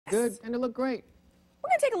good, and it looked great. We're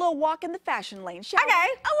going to take a little walk in the fashion lane, shall we?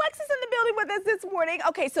 Alexa's in the building with us this morning.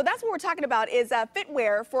 Okay, so that's what we're talking about is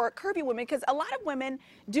fitwear for curvy women, because a lot of women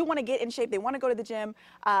do want to get in shape. They want to go to the gym,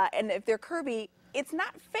 and if they're curvy, it's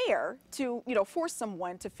not fair to, force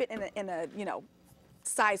someone to fit in a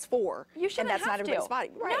size 4. You shouldn't and that's have not everybody's to. body.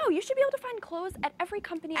 Right. No, you should be able to find clothes at every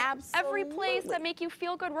company, Absolutely. every place that make you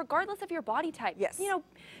feel good, regardless of your body type. Yes.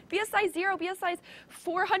 Be a size 0, be a size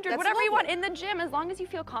 400, whatever you want in the gym, as long as you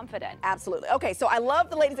feel confident. Absolutely. Okay, so I love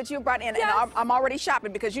the ladies that you brought in, Yes. and I'm already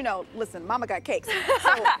shopping because, listen, mama got cakes.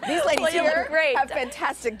 So these ladies Well, you here look great. have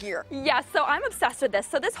fantastic gear. Yeah, so I'm obsessed with this.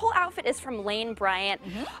 So this whole outfit is from Lane Bryant.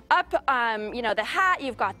 Up, the hat,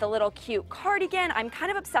 you've got the little cute cardigan. I'm kind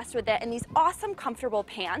of obsessed with it, and these awesome, comfortable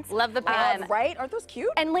pants. Love the pants. Right? Aren't those cute?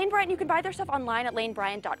 And Lane Bryant, you can buy their stuff online at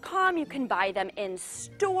lanebryant.com. You can buy them in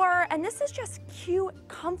store. And this is just cute,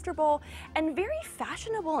 comfortable, and very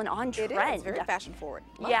fashionable and on trend. It is very fashion forward.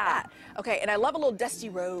 Love Yeah. that. Okay, and I love a little dusty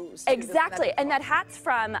rose. Too. Exactly, and that hat's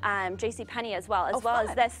from JCPenney as well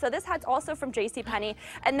as this. So this hat's also from JCPenney,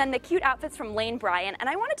 and then the cute outfits from Lane Bryant. And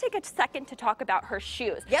I want to take a second to talk about her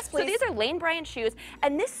shoes. Yes, please. So these are Lane Bryant shoes,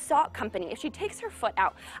 and this sock company, if she takes her foot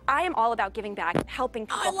out, I am all about giving back, helping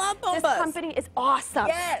people. I love Bombas. This company is awesome.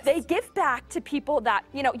 Yes. They give back to people that,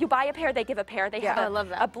 you buy a pair, they give a pair. They have I love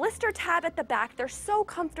that. a blister tab at the back. They're so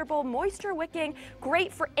comfortable, moisture wicking,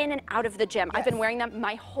 great for in and out of the gym. Yes. I've been wearing them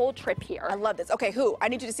my whole trip here. I love this. Okay, who? I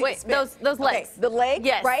need you to see Wait, the spin. those legs. Okay, the leg,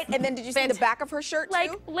 Yes. right? And then did you see the back of her shirt too?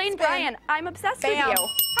 Like Lane Bryant, I'm obsessed Bam. with you.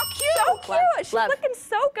 How cute! So cute. She's Love. looking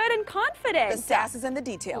so good and confident. The sass is in the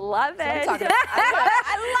detail. Love That's it. what I'm talking about.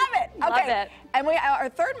 I love it. Love Okay. it. And our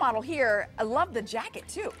third model here, I love the jacket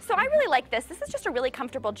too. So I really like this. This is just a really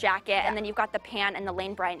comfortable jacket, and then you've got the pant and the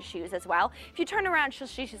Lane Bryant shoes as well. If you turn around,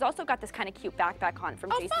 she's also got this kind of cute backpack on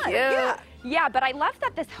from JC. Fun. Yeah. Yeah, but I love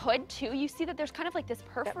that this hood too, you see that there's kind of like this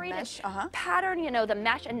perforated mesh, pattern, the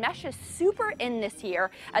mesh, and mesh is super in this year,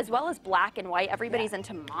 as well as black and white. Everybody's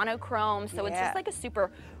into monochrome, so it's just like a super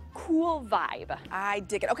cool vibe. I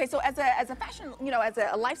dig it. Okay, so as a fashion, as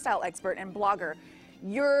a lifestyle expert and blogger,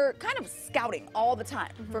 you're kind of scouting all the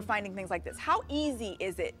time for finding things like this. How easy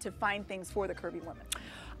is it to find things for the curvy women?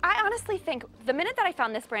 I honestly think the minute that I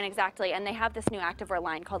found this brand exactly, and they have this new activewear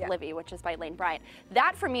line called Livy, which is by Lane Bryant,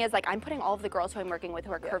 that for me is like I'm putting all of the girls who I'm working with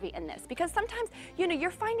who are curvy in this. Because sometimes, you're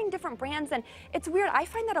finding different brands, and it's weird. I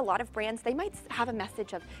find that a lot of brands, they might have a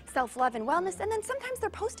message of self-love and wellness, and then sometimes they're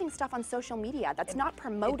posting stuff on social media that's not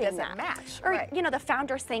promoting it doesn't that. match. Or, right. the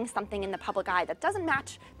founder saying something in the public eye that doesn't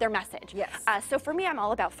match their message. Yes. So for me, I'm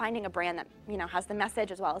all about finding a brand that, has the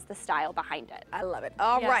message as well as the style behind it. I love it.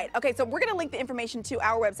 All right. Okay, so we're going to link the information to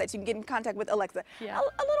our website so you can get in contact with Alexa. Yeah.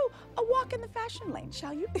 A walk in the fashion lane,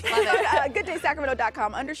 shall you?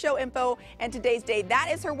 GoodDaySacramento.com under show info and today's date. That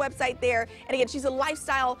is her website there. And again, she's a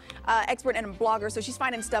lifestyle expert and a blogger, so she's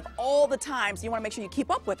finding stuff all the time. So you want to make sure you keep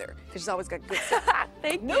up with her because she's always got good stuff.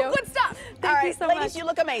 Thank New you. good stuff. Thank all right, you so ladies, much. you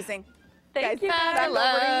look amazing. Thank you. Back over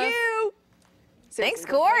to you. Thanks, Seriously,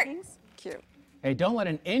 Court. ladies, cute. Hey, don't let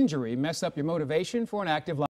an injury mess up your motivation for an active life.